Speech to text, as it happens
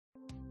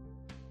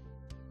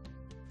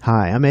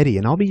Hi, I'm Eddie,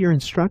 and I'll be your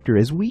instructor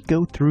as we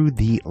go through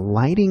the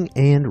lighting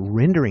and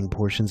rendering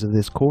portions of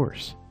this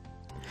course.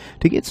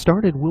 To get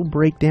started, we'll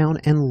break down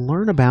and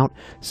learn about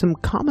some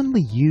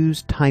commonly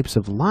used types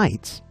of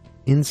lights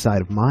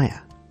inside of Maya.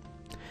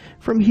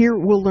 From here,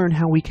 we'll learn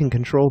how we can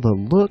control the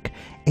look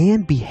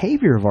and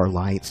behavior of our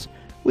lights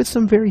with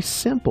some very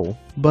simple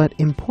but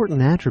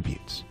important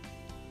attributes.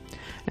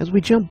 As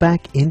we jump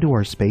back into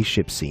our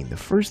spaceship scene, the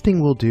first thing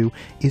we'll do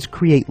is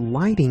create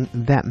lighting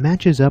that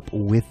matches up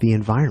with the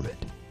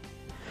environment.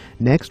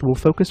 Next, we'll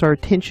focus our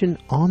attention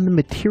on the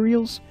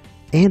materials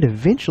and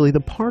eventually the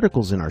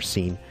particles in our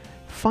scene,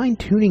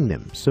 fine-tuning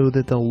them so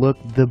that they'll look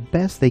the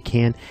best they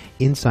can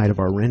inside of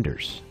our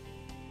renders.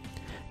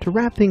 To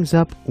wrap things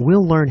up,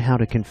 we'll learn how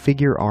to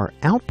configure our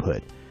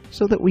output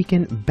so that we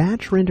can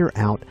batch render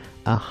out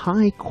a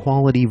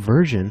high-quality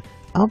version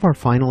of our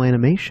final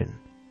animation.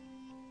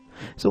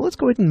 So let's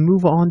go ahead and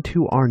move on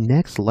to our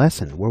next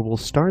lesson, where we'll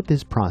start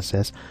this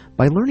process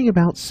by learning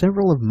about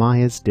several of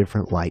Maya's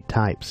different light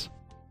types.